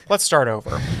Let's start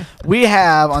over. We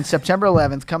have on September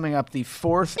 11th coming up the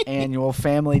 4th annual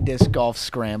Family Disc Golf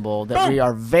Scramble that we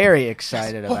are very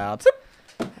excited about.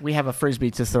 We have a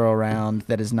frisbee to throw around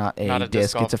that is not a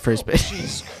disc, it's a frisbee.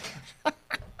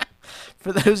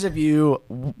 For those of you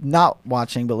not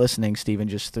watching but listening, Steven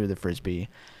just threw the frisbee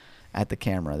at the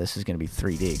camera. This is going to be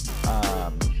 3D.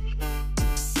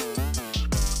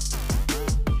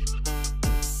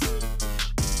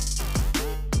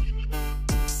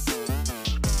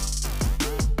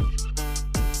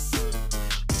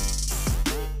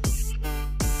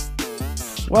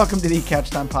 Welcome to the Catch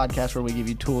Time Podcast, where we give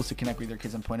you tools to connect with your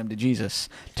kids and point them to Jesus.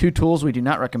 2 tools we do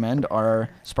not recommend are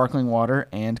sparkling water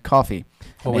and coffee.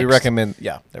 Well, we recommend,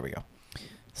 yeah, there we go.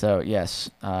 So,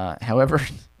 yes. However,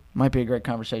 might be a great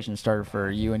conversation starter for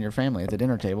you and your family at the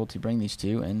dinner table to bring these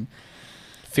two and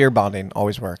fear bonding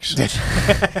always works.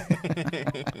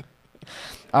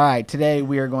 All right, today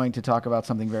we are going to talk about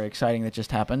something very exciting that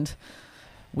just happened.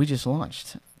 We just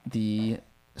launched the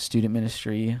student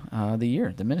ministry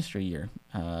the ministry year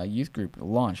youth group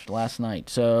launched last night.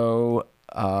 So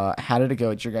how did it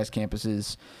go at your guys'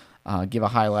 campuses? Give a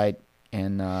highlight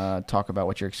and talk about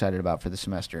what you're excited about for the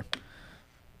semester.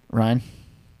 Ryan?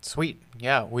 Sweet.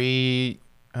 Yeah,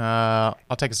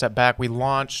 I'll take a step back. We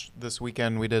launched this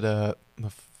weekend. We did the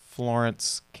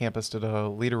Florence campus did a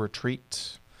leader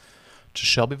retreat to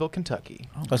Shelbyville, Kentucky.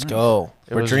 Oh, let's go.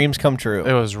 Where dreams come true.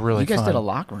 It was really fun. You guys did a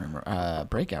locker room,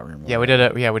 breakout room. Yeah, we did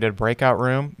a breakout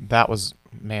room. That was,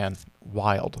 man,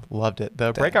 wild. Loved it.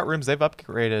 The breakout rooms, they've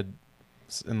upgraded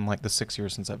in like the 6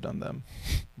 years since I've done them.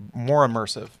 More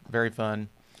immersive, very fun.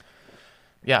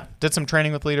 Yeah, did some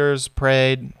training with leaders,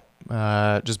 prayed,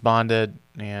 just bonded,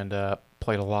 and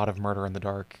played a lot of Murder in the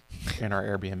Dark in our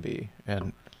Airbnb,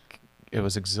 and it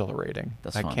was exhilarating.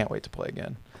 I can't wait to play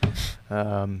again.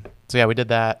 So yeah, we did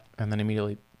that, and then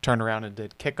immediately turned around and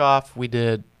did Kickoff. We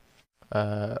did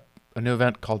a new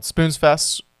event called Spoons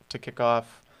Fest to kick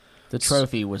off. The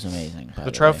trophy was amazing.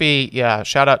 The trophy, yeah.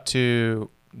 Shout out to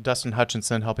Dustin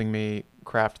Hutchinson helping me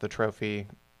craft the trophy.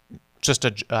 Just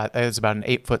it's about an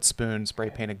 8-foot spoon, spray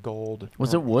painted gold.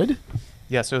 Was it wood?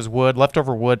 Yes, it was wood,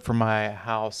 leftover wood from my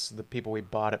house. The people we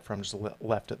bought it from just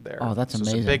left it there. Oh, that's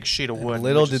amazing. It's a big sheet of wood.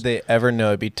 Little did they ever know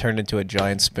it'd be turned into a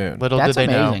giant spoon. Little did they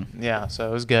know. Yeah, so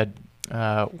it was good.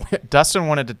 Dustin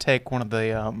wanted to take one of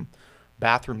the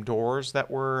bathroom doors that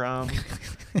were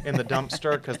in the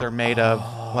dumpster because they're made of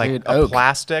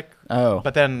plastic. Oh.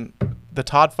 But then the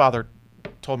Todd father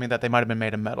told me that they might have been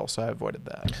made of metal, so I avoided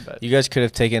that. But you guys could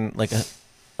have taken like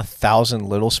 1,000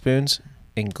 little spoons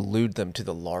and glued them to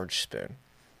the large spoon.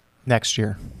 Next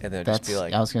year. And then just be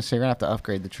like... I was going to say, we're going to have to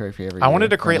upgrade the trophy every year. I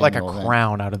wanted to create like a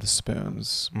crown out of the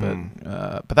spoons,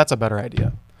 but that's a better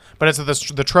idea. But it's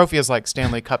the trophy is like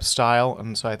Stanley Cup style,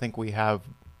 and so I think we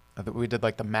did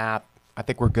like the math. I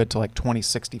think we're good to like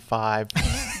 2065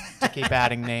 to keep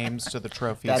adding names to the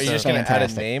trophy. Are you just going to add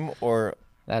a name or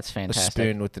that's fantastic. a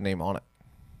spoon with the name on it?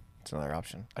 It's another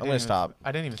option. I'm going to stop.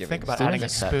 I didn't even think about adding a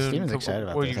spoon. Steven's excited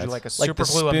about this. Like a super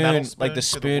glue, a metal spoon. Like the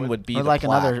spoon would be or the like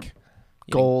plaque. Another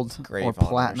gold or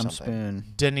platinum spoon.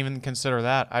 Didn't even consider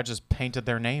that. I just painted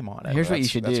their name on it. Here's what you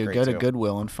should do. Go to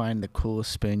Goodwill and find the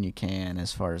coolest spoon you can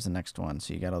as far as the next one.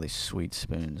 So you got all these sweet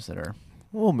spoons that are...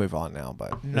 We'll move on now,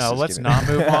 but... No, let's not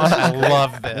move on. I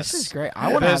love this. This is great.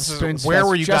 I want to have spoons where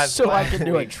were you just guys so I can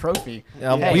do a trophy.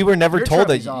 Hey, we were never told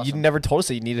that. Awesome. You never told us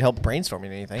that you needed help brainstorming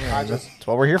anything. That's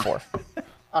what we're here for.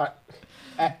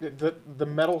 The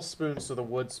metal spoons to the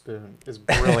wood spoon is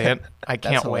brilliant. I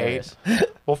can't wait.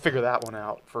 We'll figure that one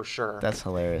out for sure. That's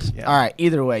hilarious. Yeah. All right.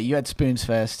 Either way, you had Spoons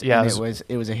Fest, and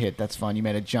it was a hit. That's fun. You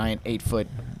made a giant 8-foot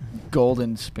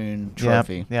golden spoon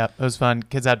trophy. Yeah, it was fun.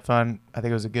 Kids had fun. I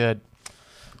think it was a good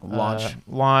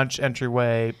launch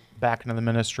entryway back into the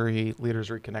ministry. Leaders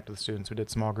reconnected with students. We did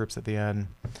small groups at the end.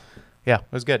 Yeah,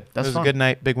 it was good. It was a good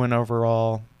night. Big win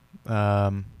overall.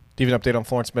 Do you have an update on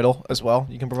Florence Middle as well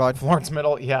you can provide? Florence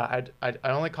Middle, yeah. I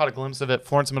only caught a glimpse of it.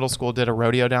 Florence Middle School did a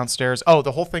rodeo downstairs. Oh,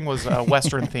 the whole thing was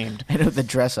Western themed. And the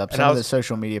dress up. Some of the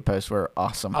social media posts were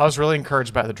awesome. I was really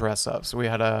encouraged by the dress ups. We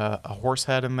had a horse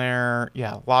head in there.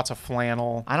 Yeah, lots of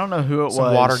flannel. I don't know who it was.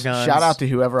 Water guns. Shout out to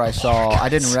whoever I saw. I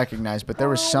didn't recognize, but there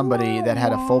was somebody that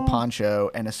had a full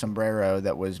poncho and a sombrero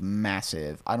that was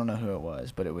massive. I don't know who it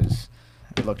was, but it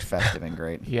looked festive and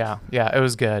great. Yeah, it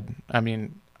was good. I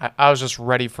mean, I was just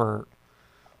ready for,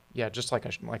 just like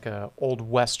a old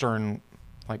Western,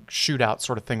 like shootout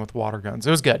sort of thing with water guns.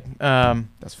 It was good.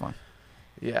 That's fun.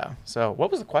 Yeah. So what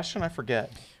was the question? I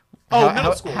forget. How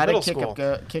did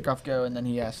Kickoff go? And then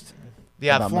he asked.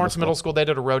 Yeah, about Florence Middle School, they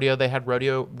did a rodeo. They had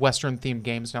rodeo Western-themed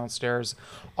games downstairs.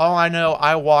 All I know,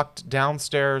 I walked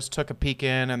downstairs, took a peek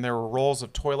in, and there were rolls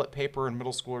of toilet paper and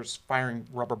middle schoolers firing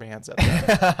rubber bands at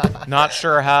them. Not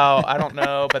sure how. I don't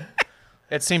know, but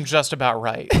it seemed just about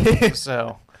right.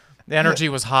 So the energy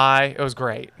was high. It was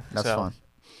great. That's fun.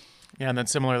 Yeah, and then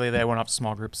similarly, they went off to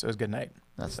small groups. It was a good night.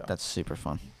 That's super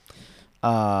fun.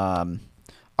 Our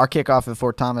kickoff at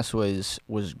Fort Thomas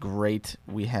was great.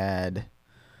 We had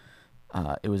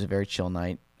it was a very chill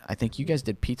night. I think you guys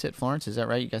did pizza at Florence. Is that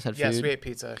right? You guys had food? Yes, we ate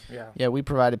pizza. Yeah. Yeah, we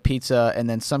provided pizza, and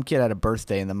then some kid had a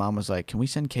birthday, and the mom was like, "Can we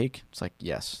send cake?" It's like,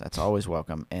 "Yes, that's always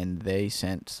welcome." And they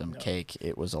sent some cake.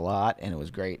 It was a lot, and it was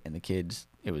great. And the kids,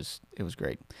 it was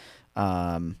great.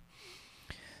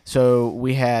 So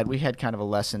we had kind of a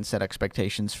lesson, set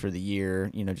expectations for the year.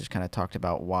 Just kind of talked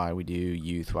about why we do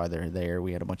youth, why they're there.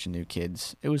 We had a bunch of new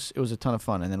kids. It was a ton of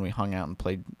fun, and then we hung out and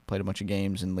played a bunch of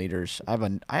games and leaders. I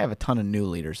have a ton of new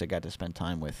leaders that got to spend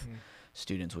time with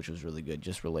students, which was really good.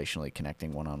 Just relationally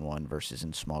connecting one-on-one versus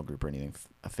in small group or anything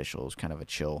official. It was kind of a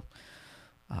chill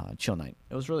night.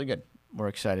 It was really good. We're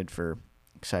excited for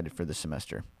the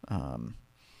semester.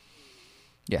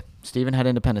 Yeah, Steven, how did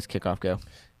Independence kickoff go?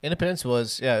 Independence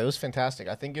was, it was fantastic.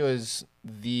 I think it was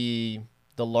the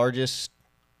largest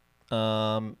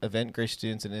event Grace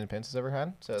students in Independence has ever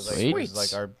had. So it was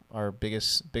like our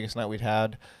biggest night we'd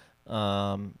had.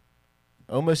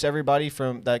 Almost everybody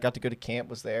from that got to go to camp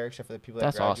was there, except for the people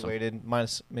that graduated, awesome.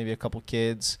 Minus maybe a couple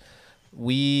kids.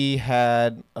 We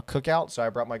had a cookout, so I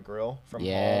brought my grill from home.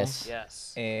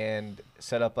 Yes. And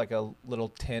set up like a little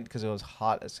tent because it was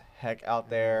hot as heck out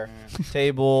there.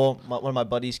 Table. One of my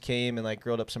buddies came and like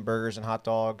grilled up some burgers and hot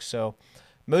dogs. So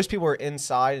most people were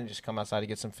inside and just come outside to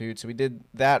get some food. So we did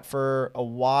that for a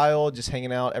while, just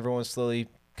hanging out. Everyone was slowly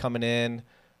coming in.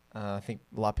 I think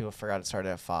a lot of people forgot it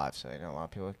started at 5, so a lot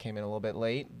of people came in a little bit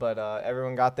late. But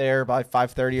everyone got there by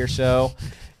 5:30 or so,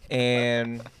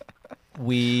 and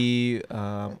we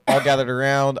all gathered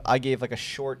around. I gave like a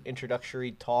short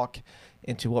introductory talk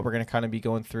into what we're going to kind of be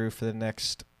going through for the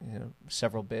next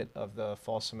several bit of the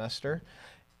fall semester.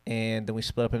 And then we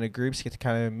split up into groups. You get to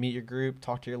kind of meet your group,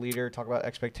 talk to your leader, talk about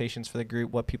expectations for the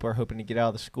group, what people are hoping to get out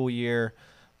of the school year,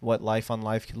 what life on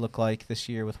life could look like this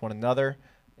year with one another.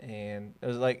 And it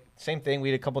was like same thing. We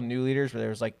had a couple new leaders where there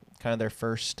was like kind of their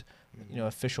first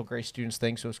official Grace Students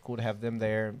thing. So it was cool to have them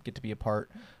there and get to be a part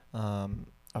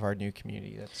of our new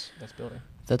community that's building.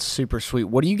 That's super sweet.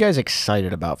 What are you guys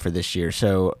excited about for this year?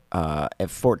 So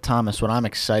at Fort Thomas, what I'm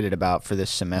excited about for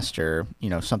this semester,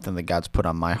 something that God's put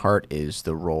on my heart is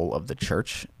the role of the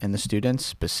church and the students,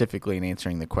 specifically in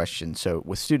answering the question. So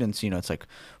with students, it's like,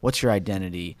 what's your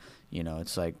identity?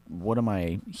 It's like, what am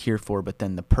I here for? But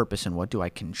then the purpose and what do I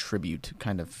contribute,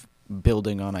 kind of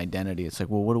building on identity. It's like,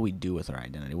 well, what do we do with our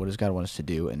identity? What does God want us to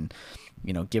do? And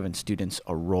giving students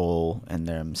a role and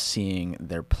them seeing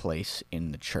their place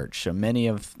in the church. So many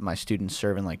of my students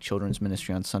serve in like children's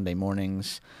ministry on Sunday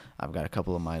mornings. I've got a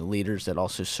couple of my leaders that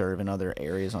also serve in other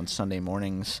areas on Sunday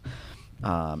mornings.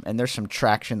 And there's some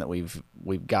traction that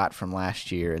we've got from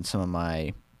last year, and some of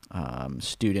my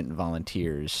student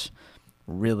volunteers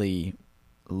really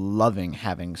loving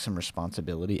having some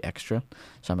responsibility extra.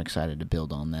 So I'm excited to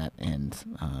build on that and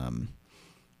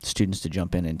students to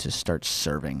jump in and to start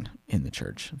serving in the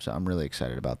church. So I'm really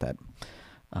excited about that.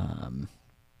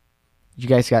 You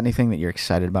guys got anything that you're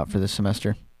excited about for this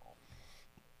semester?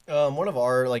 One of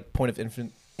our like point of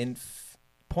emphasis.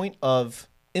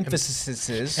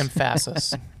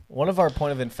 One of our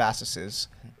point of emphasis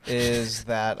is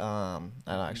that I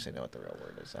don't actually know what the real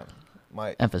word is.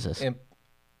 My emphasis.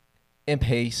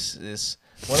 Emphasis.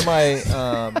 One of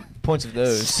my points of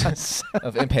those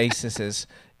of emphasis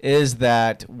is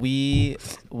that we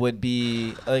would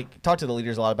be like talk to the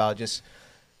leaders a lot about just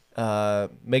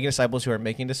making disciples who are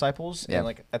making disciples. Yeah. And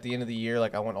like at the end of the year,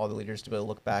 like I want all the leaders to be able to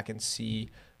look back and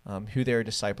see who they're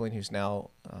discipling, who's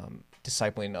now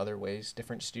discipling in other ways,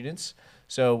 different students.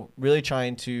 So really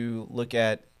trying to look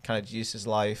at kind of Jesus'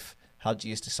 life, how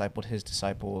Jesus discipled his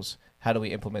disciples. How do we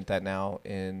implement that now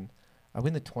are we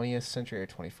in the 20th century or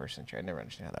 21st century? I never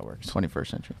understand how that works. 21st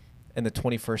century. In the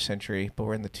 21st century, but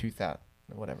we're in the 2000,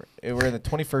 whatever. We're in the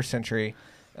 21st century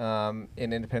in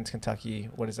Independence, Kentucky.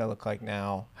 What does that look like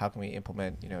now? How can we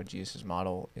implement, Jesus'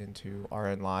 model into our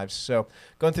own lives? So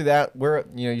going through that,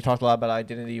 you talked a lot about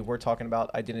identity. We're talking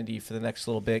about identity for the next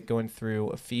little bit, going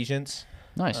through Ephesians.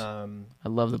 Nice. I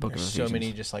love the book of Ephesians. So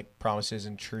many just like promises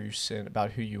and truths and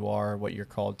about who you are, what you're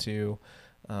called to,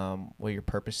 what your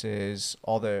purpose is,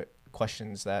 all the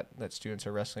questions that students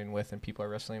are wrestling with and people are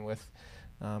wrestling with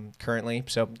currently.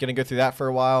 So going to go through that for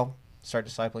a while, start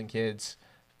discipling kids,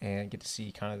 and get to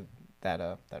see kind of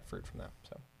that fruit from that.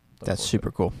 So That's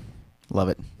super cool. Love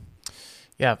it.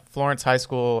 Yeah, Florence High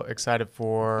School, excited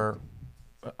for.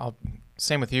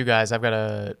 Same with you guys. I've got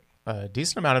a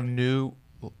decent amount of new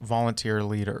volunteer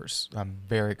leaders. I'm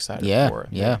very excited for.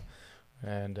 Yeah.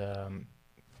 And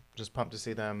just pumped to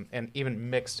see them, and even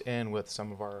mixed in with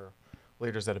some of our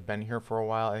leaders that have been here for a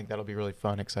while. I think that'll be really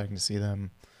fun, exciting to see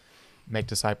them make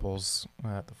disciples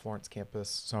at the Florence campus.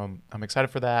 So I'm excited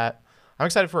for that. I'm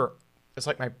excited for, it's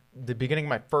like the beginning of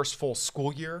my first full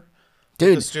school year.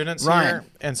 Dude, The students Ryan, here.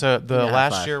 And so the Yeah,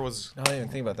 last five. year was I don't even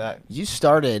think about that. You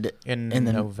started in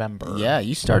the November. Yeah,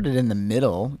 you started in the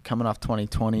middle, coming off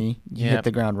 2020. You hit Yep.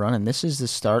 the ground running. This is the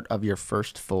start of your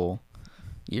first full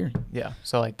year. Yeah.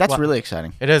 So like That's really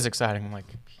exciting. it is exciting. I'm like,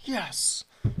 yes.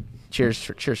 Cheers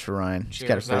for Ryan. He's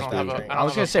got a Cheers. I don't frisbee. have a- I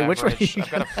was don't gonna have say a which one. beverage. I've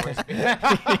got a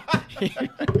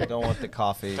frisbee. Don't want the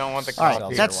coffee. Don't want the All right,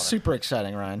 coffee. that's super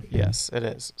exciting, Ryan. Yes, it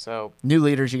is. So New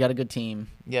leaders, you got a good team.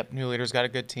 yep, new leaders, got a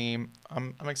good team.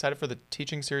 I'm excited for the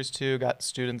teaching series too. Got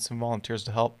students and volunteers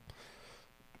to help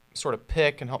sort of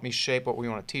pick and help me shape what we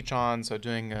want to teach on. So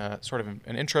doing sort of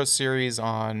an intro series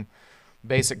on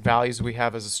basic values we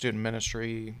have as a student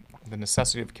ministry, the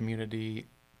necessity of community,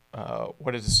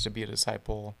 what it is to be a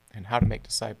disciple, and how to make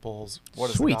disciples, what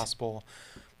is Sweet. the gospel.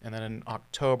 And then in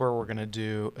October, we're going to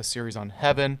do a series on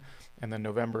heaven, and then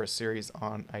November, a series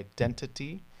on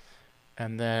identity.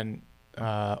 And then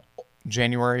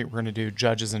January, we're going to do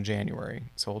Judges in January.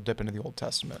 So we'll dip into the Old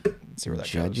Testament and see where that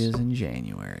Judges goes. in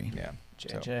January. Yeah.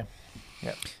 JJ.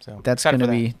 Yeah. So That's excited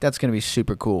gonna for that. be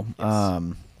super cool. Yes.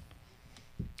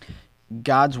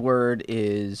 God's word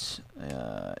is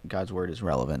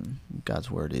relevant.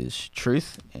 God's word is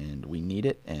truth, and we need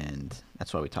it, and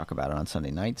that's why we talk about it on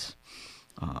Sunday nights.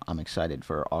 I'm excited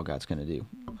for all God's going to do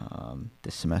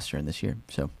this semester and this year.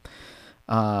 So,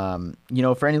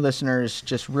 for any listeners,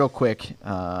 just real quick,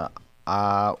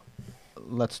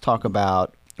 let's talk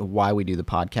about why we do the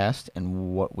podcast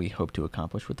and what we hope to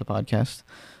accomplish with the podcast.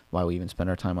 Why we even spend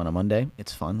our time on a Monday.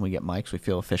 It's fun. We get mics. We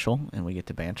feel official, and we get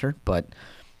to banter. But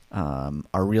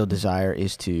our real desire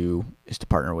is to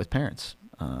partner with parents.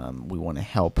 We want to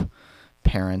help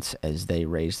parents as they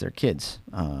raise their kids.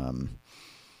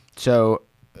 So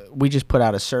we just put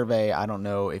out a survey. I don't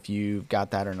know if you've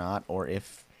got that or not, or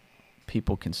if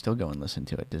people can still go and listen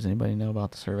to it. Does anybody know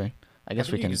about the survey? I guess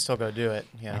think we you can can still go do it.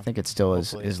 Yeah. I think it still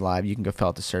is Hopefully. live. You can go fill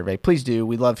out the survey. Please do.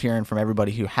 We love hearing from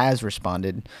everybody who has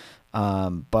responded.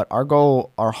 But our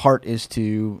goal, our heart is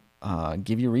to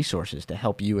give you resources to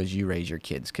help you as you raise your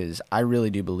kids, because I really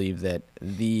do believe that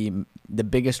the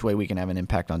biggest way we can have an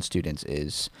impact on students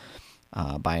is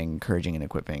by encouraging and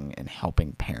equipping and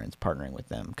helping parents, partnering with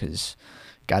them, because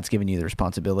God's given you the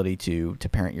responsibility to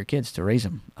parent your kids, to raise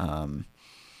them.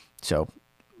 So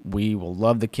we will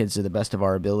love the kids to the best of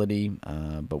our ability,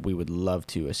 but we would love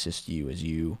to assist you as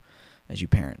you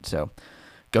parent. So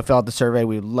go fill out the survey.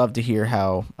 We would love to hear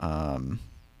how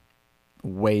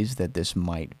ways that this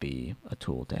might be a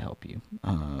tool to help you.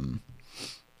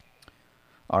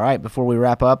 All right, before we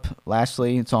wrap up,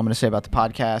 lastly, that's all I'm going to say about the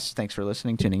podcast. Thanks for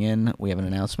listening, tuning in. We have an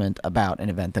announcement about an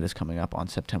event that is coming up on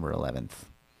September 11th.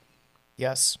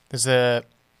 Yes. Is a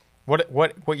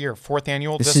what year? Fourth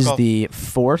annual? This disc is golf? the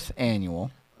fourth annual.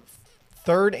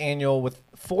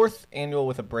 Fourth annual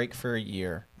with a break for a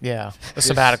year. Yeah, a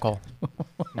sabbatical.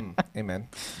 Amen.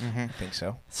 I think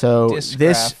so. So Disc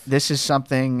this graph. is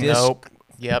something. Nope.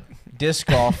 Yep. Disc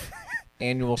golf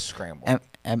annual scramble.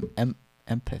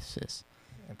 Emphasis.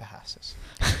 Emphasis.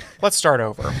 Let's start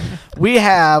over. We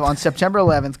have on September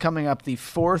 11th coming up the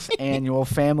fourth annual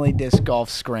Family Disc Golf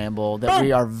Scramble that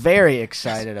we are very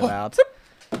excited about.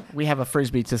 We have a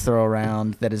frisbee to throw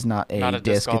around that is not a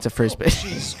disc; golf. it's a frisbee. Oh,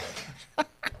 jeez.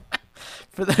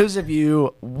 For those of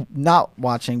you not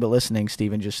watching but listening,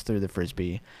 Steven just threw the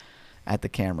frisbee at the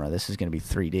camera. This is going to be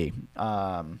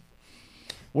 3D.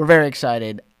 We're very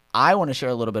excited. I want to share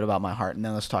a little bit about my heart, and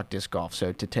then let's talk disc golf.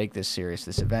 So to take this serious,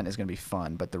 this event is going to be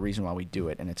fun, but the reason why we do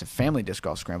it, and it's a family disc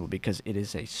golf scramble, because it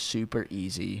is a super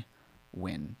easy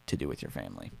win to do with your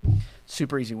family.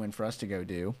 Super easy win for us to go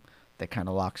do that kind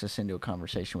of locks us into a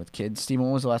conversation with kids. Steven,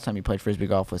 when was the last time you played frisbee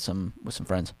golf with some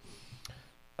friends?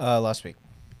 Last week.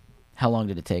 How long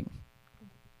did it take?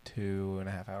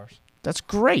 2.5 hours. That's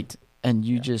great. And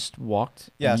you just walked.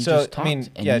 Yeah, and you so, just talked, I mean,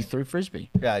 and yeah. you threw frisbee.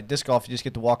 Yeah, disc golf, you just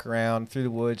get to walk around through the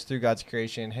woods, through God's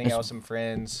creation, hang out with some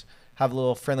friends, have a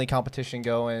little friendly competition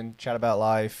going, chat about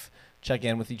life, check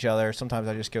in with each other. Sometimes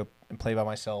I just go and play by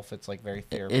myself. It's like very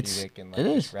therapeutic and like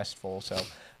just restful. So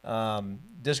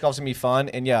disc golf's going to be fun.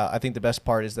 And yeah, I think the best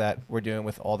part is that we're doing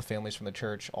with all the families from the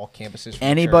church, all campuses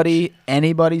from the church.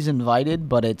 Anybody's invited,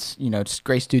 but it's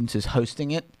Grace Students is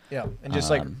hosting it. Yeah, and just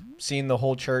like seeing the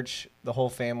whole church, the whole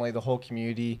family, the whole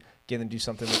community, getting to do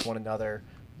something with one another,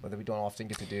 whether we don't often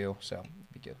get to do. So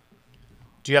it'd be good.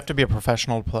 Do you have to be a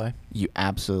professional to play? You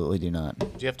absolutely do not. Do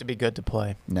you have to be good to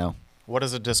play? No. What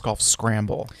is a disc golf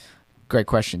scramble? Great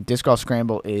question. Disc golf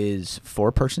scramble is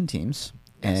 4-person teams,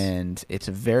 Yes. and it's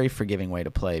a very forgiving way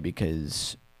to play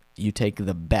because you take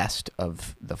the best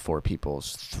of the 4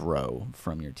 people's throw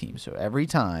from your team. So every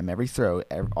time, every throw,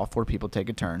 all 4 people take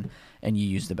a turn, and you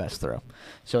use the best throw.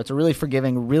 So it's a really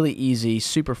forgiving, really easy,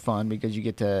 super fun because you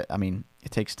get to, I mean,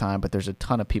 it takes time, but there's a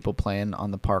ton of people playing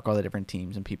on the park, all the different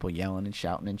teams, and people yelling and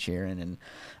shouting and cheering.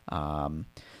 And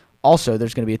also,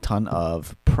 there's going to be a ton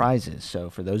of prizes. So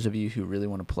for those of you who really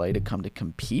want to play to come to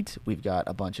compete, we've got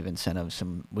a bunch of incentives.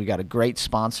 We got a great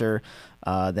sponsor,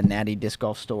 the Natty Disc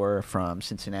Golf Store from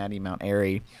Cincinnati, Mount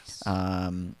Airy.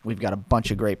 We've got a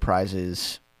bunch of great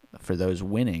prizes for those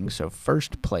winning. So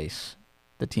first place,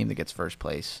 the team that gets first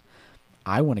place,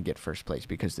 I want to get first place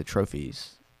because the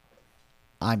trophies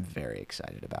I'm very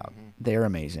excited about. They're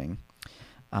amazing.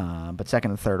 But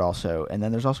second and third also. And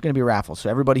then there's also going to be raffles.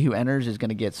 So everybody who enters is going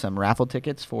to get some raffle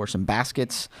tickets for some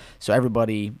baskets. So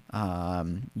everybody,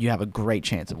 you have a great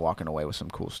chance of walking away with some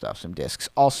cool stuff, some discs.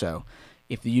 Also,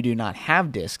 if you do not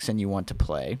have discs and you want to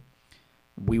play,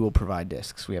 we will provide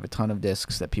discs. We have a ton of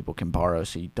discs that people can borrow,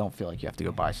 so you don't feel like you have to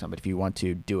go buy some. But if you want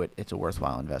to do it, it's a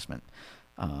worthwhile investment.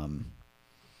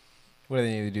 What do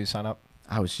they need to do to sign up?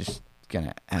 I was just going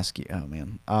to ask you, oh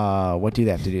man, what do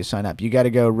they have to do to sign up? You got to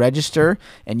go register,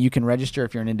 and you can register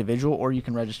if you're an individual or you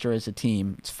can register as a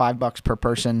team. It's $5 per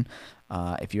person.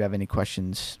 If you have any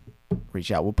questions,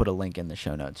 reach out. We'll put a link in the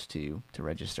show notes to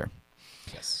register.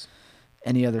 Yes.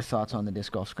 Any other thoughts on the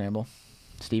disc golf scramble?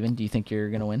 Steven, do you think you're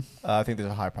going to win? I think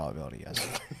there's a high probability, yes.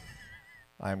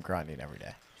 I am grinding every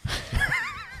day.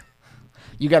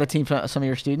 You got a team for some of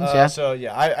your students, yeah? So,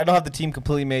 yeah, I don't have the team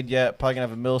completely made yet. Probably going to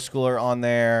have a middle schooler on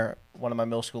there. One of my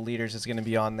middle school leaders is going to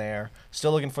be on there.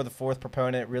 Still looking for the 4th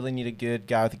proponent. Really need a good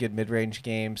guy with a good mid-range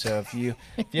game. So if you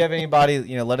have anybody,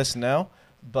 let us know.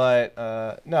 But,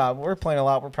 no, we're playing a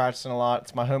lot. We're practicing a lot.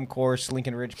 It's my home course,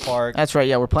 Lincoln Ridge Park. That's right,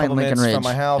 yeah, we're playing Lincoln Ridge. From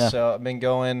my house, yeah. So I've been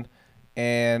going.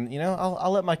 And,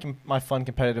 I'll let my fun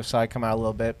competitive side come out a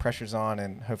little bit. Pressure's on,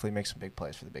 and hopefully make some big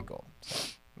plays for the big goal. So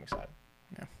I'm excited.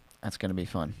 Yeah. That's going to be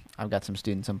fun. I've got some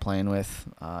students I'm playing with,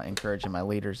 encouraging my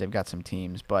leaders. They've got some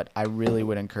teams. But I really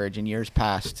would encourage, in years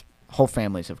past, whole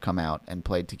families have come out and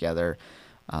played together.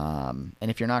 And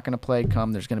if you're not going to play,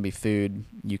 come. There's going to be food.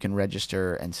 You can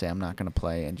register and say, I'm not going to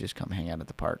play, and just come hang out at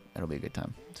the park. It'll be a good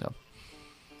time. So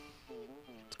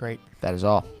It's great. that is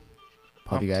all. Hope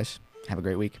Pumped. you guys have a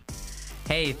great week.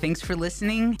 Hey, thanks for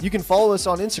listening. You can follow us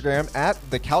on Instagram at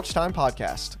the Couch Time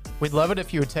Podcast. We'd love it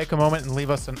if you would take a moment and leave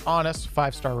us an honest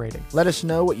 5-star rating. Let us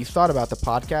know what you thought about the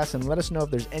podcast, and let us know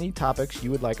if there's any topics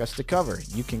you would like us to cover.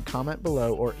 You can comment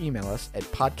below or email us at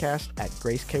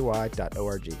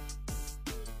podcast@graceky.org.